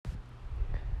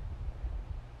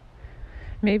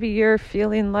maybe you're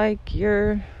feeling like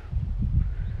you're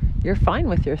fine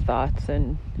with your thoughts,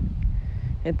 and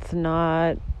it's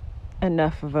not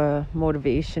enough of a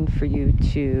motivation for you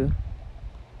to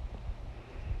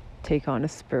take on a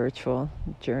spiritual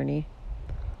journey.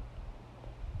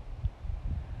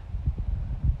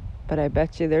 But I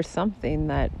bet you there's something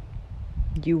that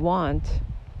you want,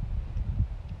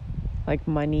 like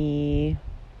money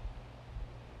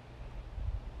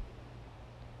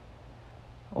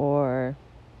or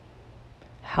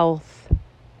health,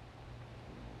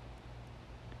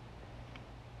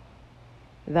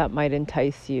 that might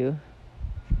entice you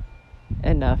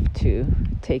enough to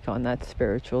take on that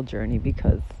spiritual journey,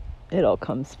 because it all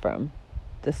comes from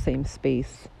the same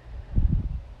space: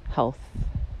 health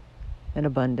and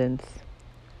abundance.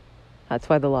 That's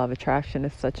why the law of attraction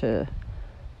is such a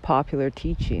popular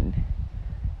teaching,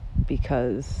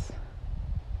 because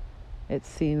it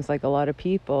seems like a lot of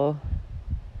people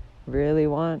really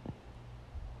want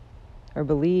or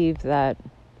believe that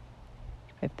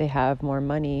if they have more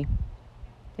money,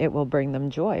 it will bring them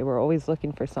joy. We're always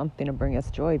looking for something to bring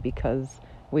us joy, because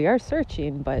we are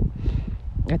searching, but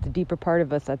at the deeper part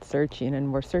of us that's searching,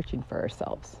 and we're searching for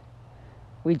ourselves.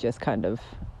 We just kind of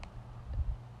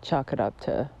chalk it up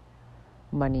to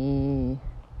money,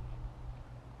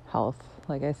 health,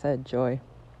 like I said, joy.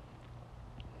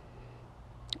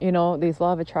 You know, these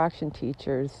law of attraction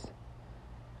teachers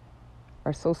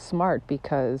are so smart,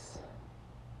 because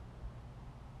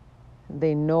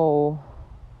they know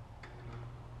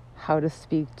how to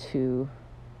speak to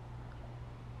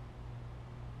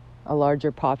a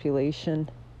larger population,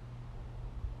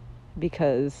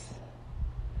 because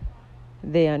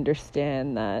they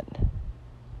understand that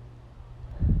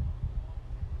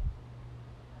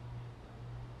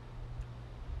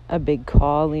a big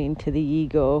calling to the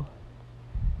ego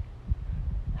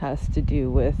has to do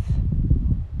with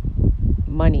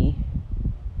money.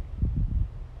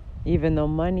 Even though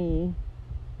money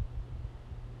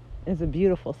is a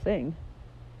beautiful thing,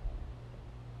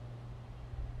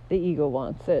 the ego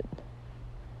wants it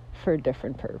for a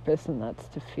different purpose, and that's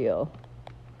to feel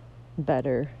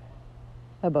better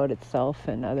about itself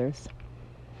and others.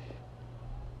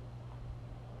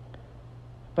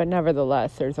 But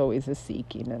nevertheless, there's always a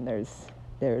seeking, and there's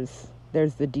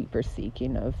the deeper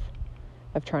seeking of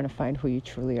trying to find who you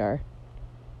truly are.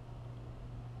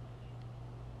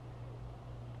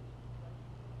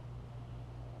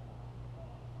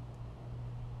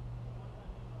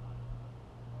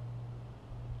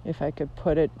 If I could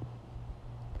put it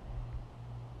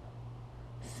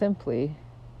simply,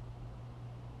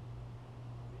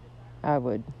 I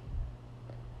would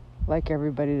like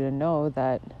everybody to know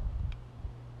that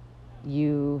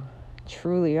you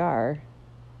truly are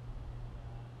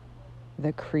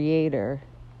the creator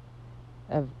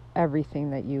of everything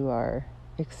that you are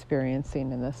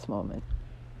experiencing in this moment.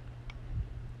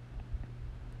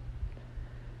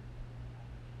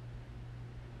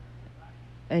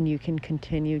 And you can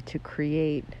continue to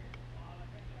create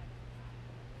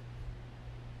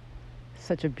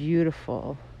such a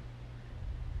beautiful,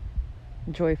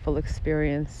 joyful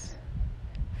experience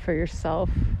for yourself,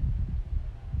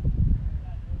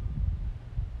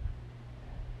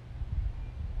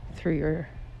 through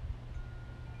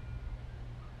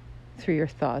your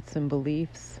thoughts and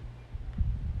beliefs.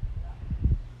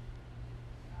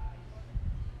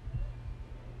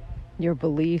 Your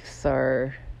beliefs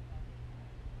are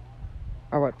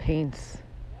what paints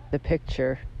the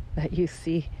picture that you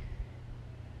see.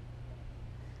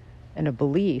 And a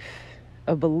belief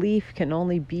can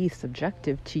only be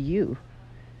subjective to you.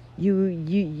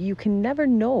 You can never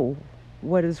know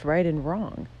what is right and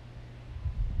wrong,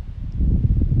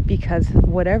 because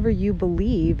whatever you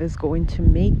believe is going to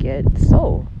make it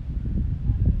so.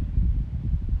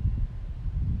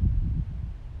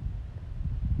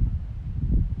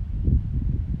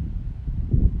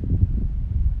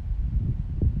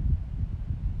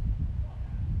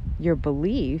 Your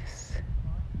beliefs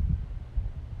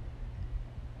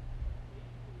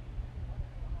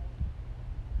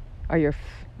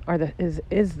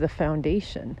is the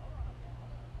foundation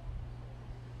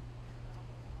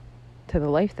to the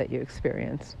life that you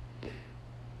experience.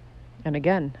 And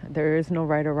again, there is no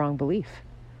right or wrong belief.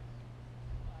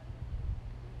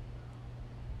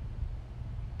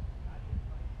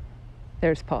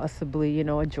 There's possibly,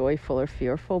 a joyful or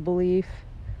fearful belief,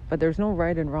 but there's no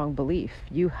right and wrong belief.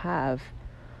 You have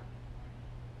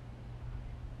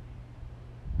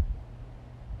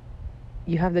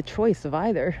the choice of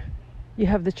either. You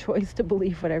have the choice to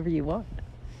believe whatever you want.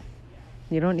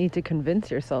 You don't need to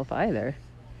convince yourself either.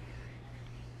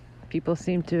 People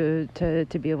seem to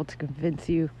be able to convince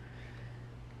you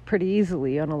pretty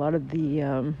easily on a lot of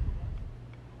the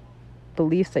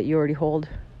beliefs that you already hold.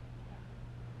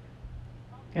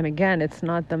 And again, it's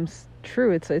not them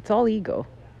true. It's all ego.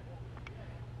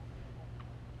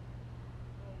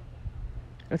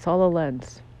 It's all a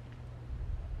lens.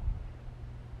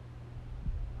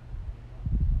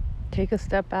 Take a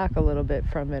step back a little bit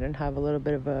from it and have a little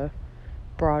bit of a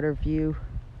broader view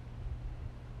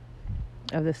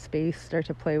of the space. Start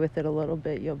to play with it a little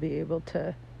bit. You'll be able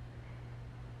to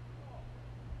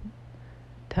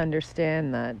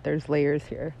understand that there's layers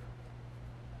here.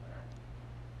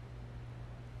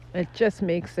 It just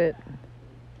makes it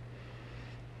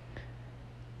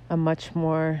a much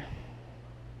more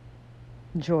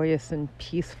joyous and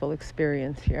peaceful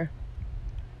experience here.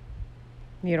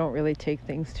 You don't really take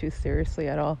things too seriously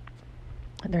at all.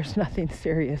 There's nothing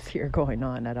serious here going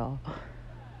on at all.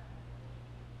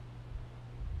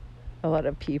 A lot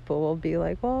of people will be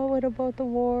like, well, what about the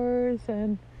wars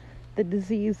and the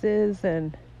diseases?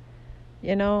 And,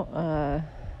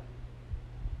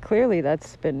 clearly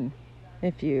that's been,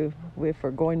 if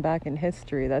we're going back in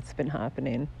history, that's been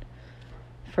happening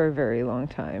for a very long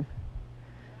time.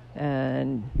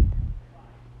 And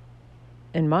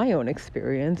in my own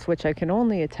experience, which I can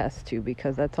only attest to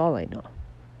because that's all I know,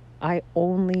 I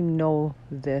only know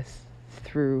this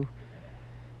through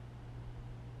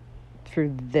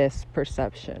this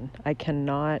perception. I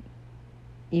cannot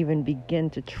even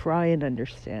begin to try and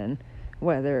understand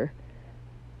whether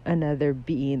another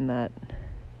being that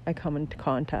I come into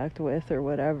contact with or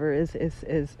whatever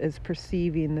is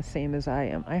perceiving the same as I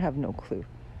am. I have no clue.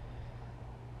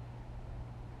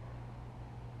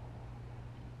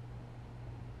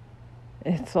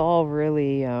 It's all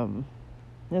really,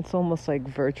 it's almost like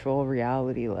virtual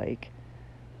reality. Like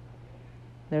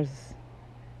there's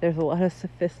a lot of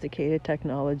sophisticated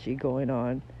technology going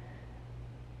on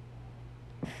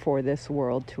for this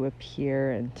world to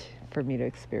appear and for me to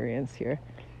experience here.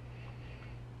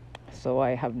 So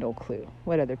I have no clue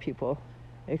what other people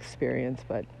experience,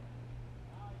 but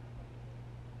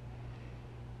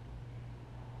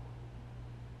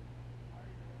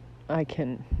I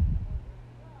can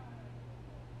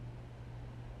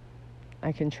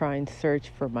try and search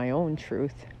for my own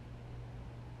truth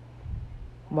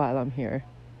while I'm here.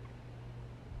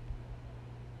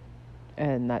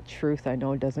 And that truth, I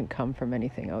know, doesn't come from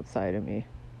anything outside of me,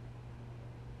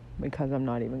 because I'm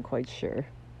not even quite sure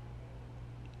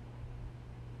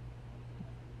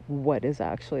what is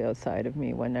actually outside of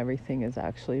me when everything is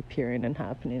actually appearing and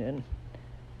happening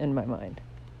in my mind.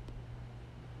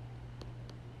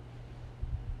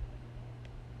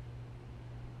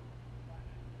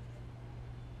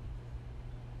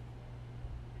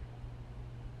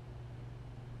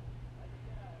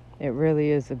 It really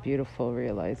is a beautiful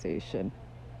realization.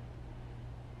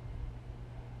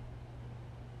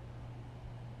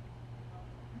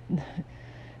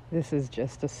 This is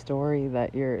just a story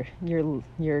that you're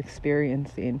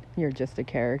experiencing. You're just a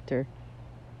character.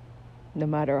 No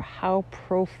matter how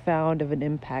profound of an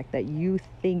impact that you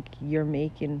think you're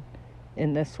making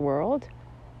in this world,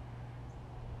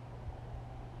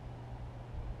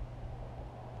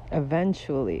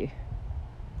 eventually,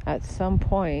 at some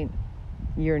point,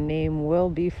 your name will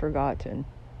be forgotten.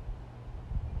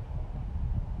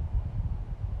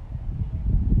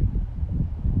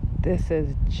 This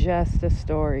is just a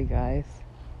story, guys,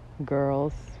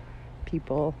 girls,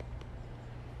 people.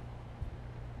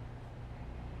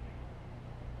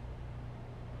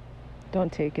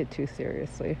 Don't take it too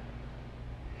seriously.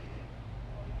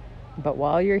 But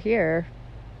while you're here,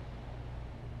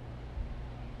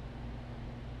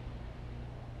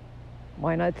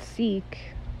 why not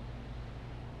seek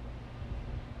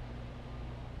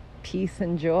peace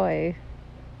and joy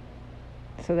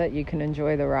so that you can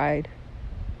enjoy the ride?